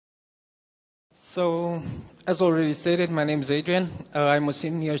So, as already stated, my name is Adrian. I'm a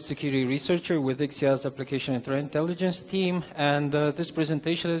senior security researcher with Ixia's Application and Threat Intelligence team, and this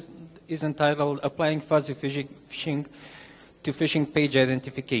presentation is entitled Applying Fuzzy Phishing to Phishing Page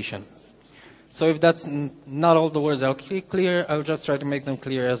Identification. So if that's not all the words I'll keep clear, I'll just try to make them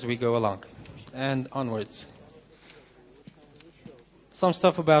clear as we go along. And onwards. Some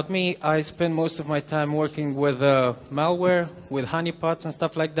stuff about me. I spend most of my time working with malware, with honeypots and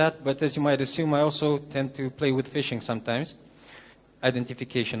stuff like that, but as you might assume, I also tend to play with phishing sometimes.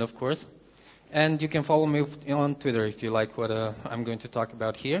 Identification, of course. And you can follow me on Twitter if you like what I'm going to talk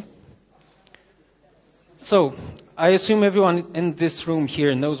about here. So, I assume everyone in this room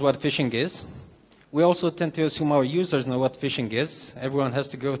here knows what phishing is. We also tend to assume our users know what phishing is. Everyone has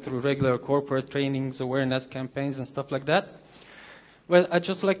to go through regular corporate trainings, awareness campaigns, and stuff like that. Well, I'd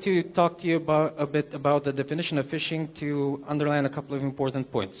just like to talk to you a bit about the definition of phishing to underline a couple of important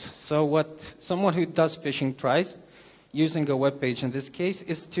points. So what someone who does phishing tries, using a web page in this case,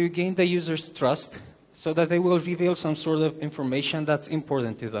 is to gain the user's trust so that they will reveal some sort of information that's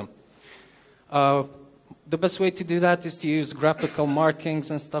important to them. The best way to do that is to use graphical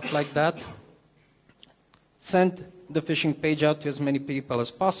markings and stuff like that. Send the phishing page out to as many people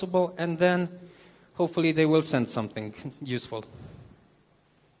as possible, and then hopefully they will send something useful.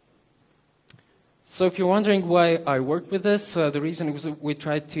 So if you're wondering why I work with this, the reason is we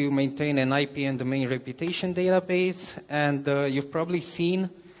try to maintain an IP and domain reputation database, and you've probably seen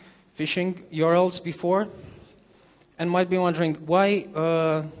phishing URLs before, and might be wondering why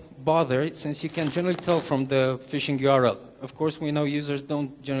bother, since you can generally tell from the phishing URL. Of course, we know users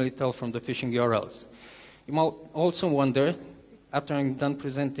don't generally tell from the phishing URLs. You might also wonder, after I'm done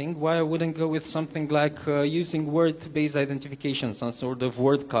presenting, why I wouldn't go with something like using word-based identification, some sort of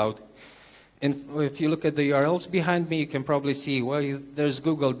word cloud. And if you look at the URLs behind me, you can probably see, well, there's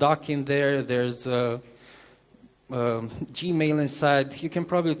Google Doc in there, there's Gmail inside. You can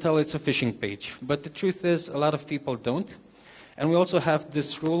probably tell it's a phishing page. But the truth is, a lot of people don't. And we also have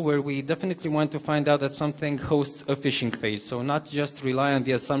this rule where we definitely want to find out that something hosts a phishing page. So not just rely on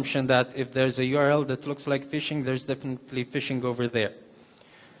the assumption that if there's a URL that looks like phishing, there's definitely phishing over there.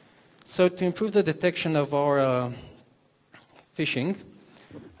 So to improve the detection of our phishing,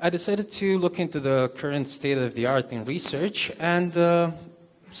 I decided to look into the current state of the art in research and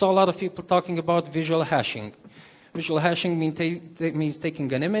saw a lot of people talking about visual hashing. Visual hashing means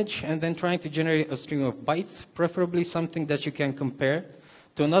taking an image and then trying to generate a stream of bytes, preferably something that you can compare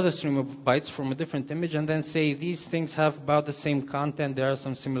to another stream of bytes from a different image, and then say these things have about the same content, there are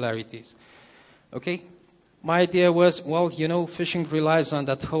some similarities. Okay? My idea was, well, you know, phishing relies on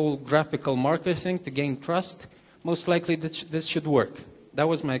that whole graphical marker thing to gain trust. Most likely this should work. That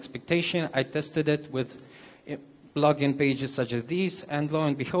was my expectation. I tested it with login pages such as these, and lo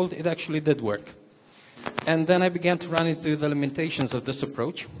and behold, it actually did work. And then I began to run into the limitations of this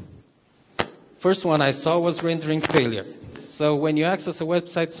approach. First one I saw was rendering failure. So when you access a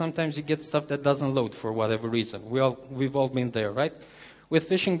website, sometimes you get stuff that doesn't load for whatever reason. We've all been there, right? With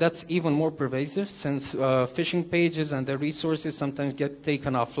phishing, that's even more pervasive, since phishing pages and their resources sometimes get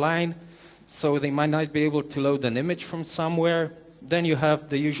taken offline, so they might not be able to load an image from somewhere. Then you have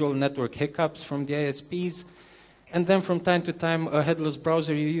the usual network hiccups from the ISPs. And then from time to time, a headless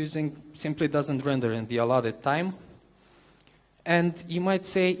browser you're using simply doesn't render in the allotted time. And you might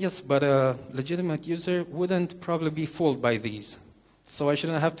say, yes, but a legitimate user wouldn't probably be fooled by these. So I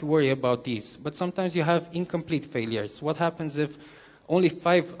shouldn't have to worry about these. But sometimes you have incomplete failures. What happens if only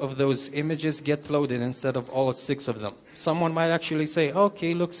 5 of those images get loaded instead of all 6 of them? Someone might actually say,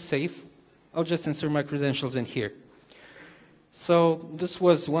 okay, looks safe. I'll just insert my credentials in here. So this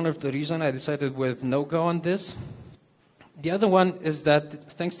was one of the reasons I decided with no-go on this. The other one is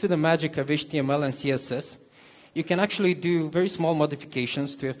that thanks to the magic of HTML and CSS, you can actually do very small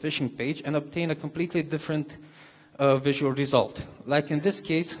modifications to a phishing page and obtain a completely different visual result. Like in this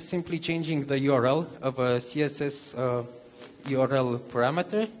case, simply changing the URL of a CSS URL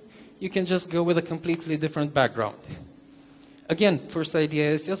parameter, you can just go with a completely different background. Again, first idea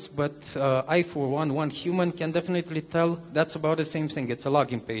is yes, but I, for one human, can definitely tell that's about the same thing. It's a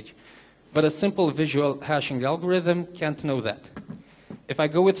login page. But a simple visual hashing algorithm can't know that. If I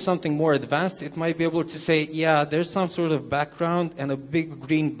go with something more advanced, it might be able to say, yeah, there's some sort of background and a big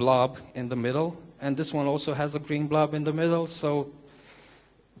green blob in the middle. And this one also has a green blob in the middle, so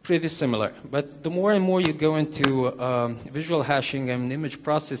pretty similar. But the more and more you go into visual hashing and image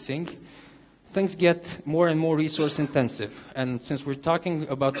processing, things get more and more resource intensive. And since we're talking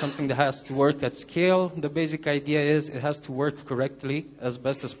about something that has to work at scale, the basic idea is it has to work correctly as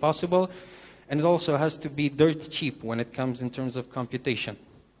best as possible. And it also has to be dirt cheap when it comes in terms of computation.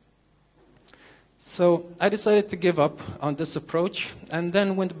 So I decided to give up on this approach and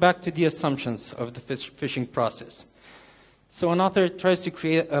then went back to the assumptions of the phishing process. So an author tries to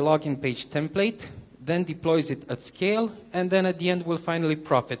create a login page template, then deploys it at scale, and then at the end will finally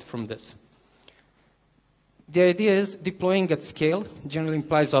profit from this. The idea is deploying at scale generally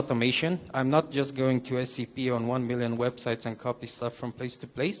implies automation. I'm not just going to SCP on 1 million websites and copy stuff from place to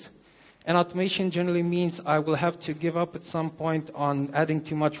place. And automation generally means I will have to give up at some point on adding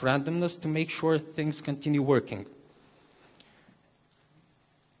too much randomness to make sure things continue working.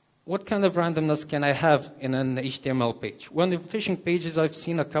 What kind of randomness can I have in an HTML page? Well, in phishing pages, I've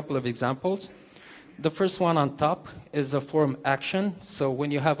seen a couple of examples. The first one on top is a form action. So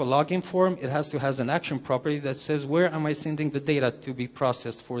when you have a login form, it has to have an action property that says, where am I sending the data to be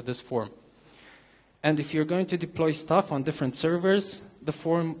processed for this form? And if you're going to deploy stuff on different servers, the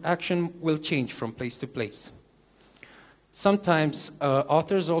form action will change from place to place. Sometimes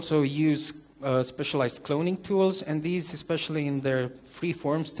authors also use specialized cloning tools, and these, especially in their free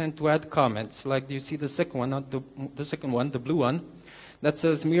forms, tend to add comments. Like you see the second one, the blue one, that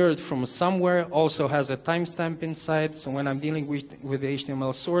says mirrored from somewhere, also has a timestamp inside, so when I'm dealing with the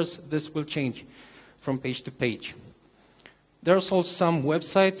HTML source, this will change from page to page. There are also some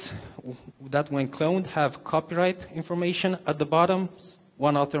websites that, when cloned, have copyright information at the bottom.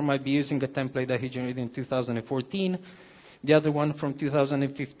 One author might be using a template that he generated in 2014, the other one from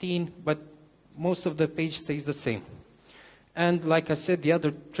 2015, but most of the page stays the same. And like I said, the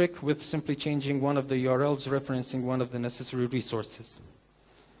other trick with simply changing one of the URLs, referencing one of the necessary resources.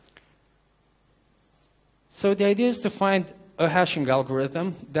 So the idea is to find a hashing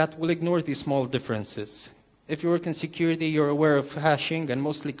algorithm that will ignore these small differences. If you work in security, you're aware of hashing, and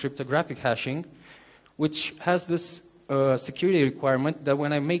mostly cryptographic hashing, which has this security requirement that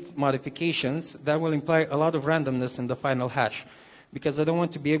when I make modifications, that will imply a lot of randomness in the final hash, because I don't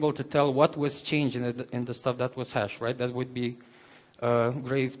want to be able to tell what was changed in the stuff that was hashed, right? That would be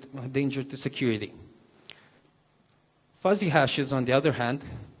grave danger to security. Fuzzy hashes, on the other hand,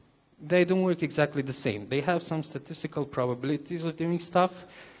 they don't work exactly the same. They have some statistical probabilities of doing stuff,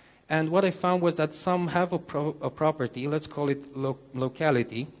 and what I found was that some have a property, let's call it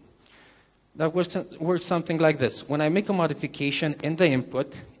locality, that works something like this. When I make a modification in the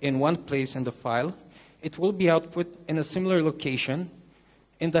input in one place in the file, it will be output in a similar location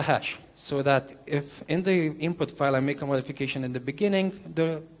in the hash, so that if in the input file I make a modification in the beginning,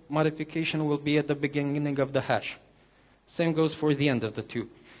 the modification will be at the beginning of the hash. Same goes for the end of the two.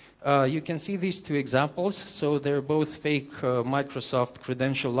 You can see these two examples. So they're both fake Microsoft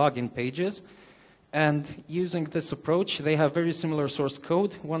credential login pages. And using this approach, they have very similar source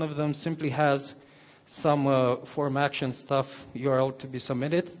code. One of them simply has some form action stuff URL to be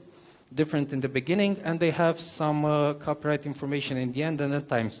submitted, different in the beginning, and they have some copyright information in the end and a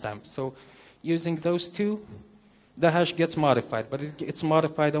timestamp. So using those two, the hash gets modified, but it's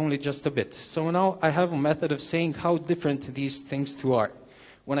modified only just a bit. So now I have a method of saying how different these things two are.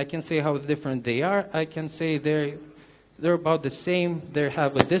 When I can say how different they are, I can say they're about the same, they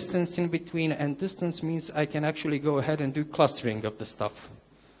have a distance in between, and distance means I can actually go ahead and do clustering of the stuff.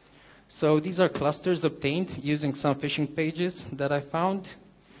 So these are clusters obtained using some phishing pages that I found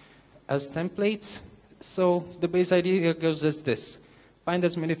as templates. So the base idea goes as this. Find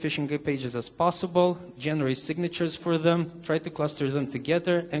as many phishing pages as possible, generate signatures for them, try to cluster them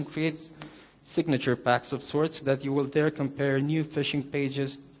together, and create signature packs of sorts that you will there compare new phishing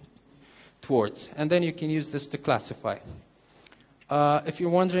pages towards. And then you can use this to classify. If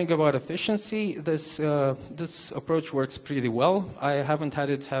you're wondering about efficiency, this approach works pretty well. I haven't had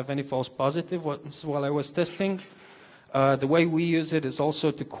it have any false positive while I was testing. The way we use it is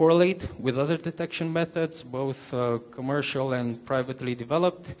also to correlate with other detection methods, both commercial and privately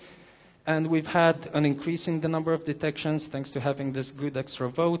developed. And we've had an increase in the number of detections thanks to having this good extra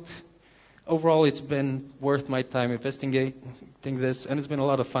vote. Overall, it's been worth my time investigating this, and it's been a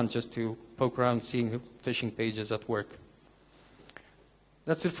lot of fun just to poke around seeing phishing pages at work.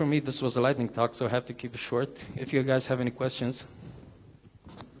 That's it for me. This was a lightning talk, so I have to keep it short. If you guys have any questions.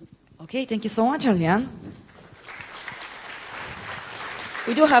 Okay, thank you so much, Adrian.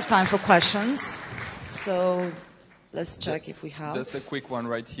 We do have time for questions, so let's check if we have. Just a quick one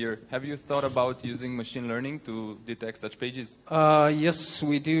right here. Have you thought about using machine learning to detect such pages? Yes,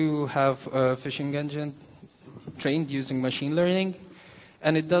 we do have a phishing engine trained using machine learning,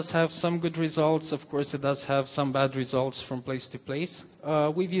 and it does have some good results. Of course, it does have some bad results from place to place.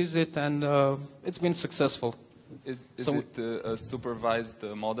 We've used it, and it's been successful. Is it a supervised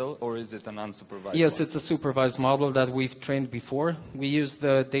model, or is it an unsupervised Yes, one? it's a supervised model that we've trained before. We use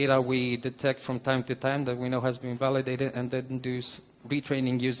the data we detect from time to time that we know has been validated, and then do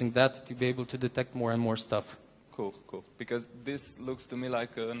retraining using that to be able to detect more and more stuff. Cool, cool. Because this looks to me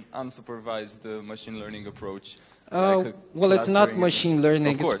like an unsupervised machine learning approach. Well, it's not machine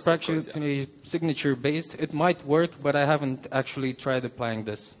learning. Of course, it's practically signature-based. It might work, but I haven't actually tried applying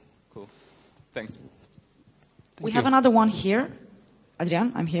this. Cool. Thanks. We have another one here.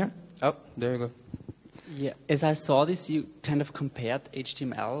 Adrian, I'm here. Oh, there you go. Yeah, as I saw this, you kind of compared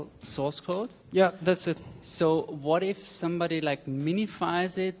HTML source code. Yeah, that's it. So what if somebody like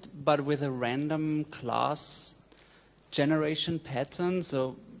minifies it, but with a random class generation pattern?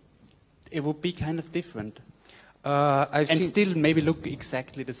 So it would be kind of different. And still maybe look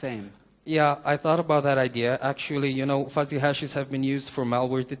exactly the same. Yeah, I thought about that idea. Actually, you know, fuzzy hashes have been used for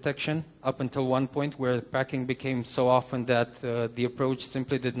malware detection up until one point where packing became so often that the approach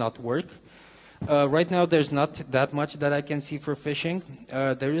simply did not work. Right now, there's not that much that I can see for phishing.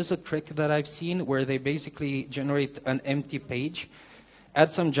 There is a trick that I've seen where they basically generate an empty page,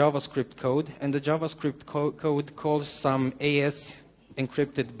 add some JavaScript code, and the JavaScript code calls some AS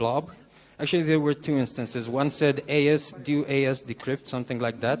encrypted blob. Actually, there were two instances. One said AS, do AS decrypt, something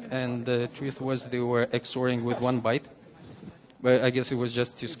like that, and the truth was they were XORing with 1 byte. But I guess it was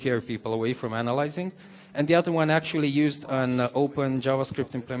just to scare people away from analyzing. And the other one actually used an open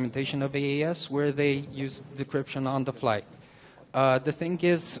JavaScript implementation of AAS where they used decryption on the fly. The thing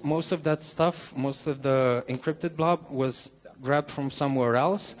is, most of that stuff, most of the encrypted blob was grabbed from somewhere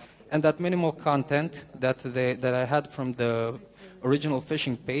else, and that minimal content that I had from the original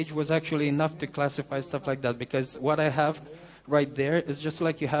phishing page was actually enough to classify stuff like that, because what I have right there is just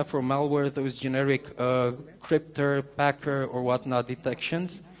like you have for malware, those generic crypter, packer, or whatnot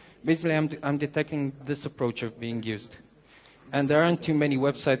detections. Basically, I'm detecting this approach of being used. And there aren't too many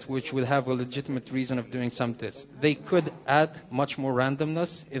websites which would have a legitimate reason of doing some of this. They could add much more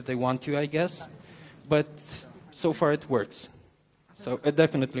randomness if they want to, I guess. But so far it works. So it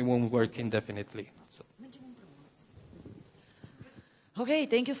definitely won't work indefinitely. So. Okay,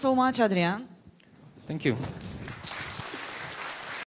 thank you so much, Adrian. Thank you.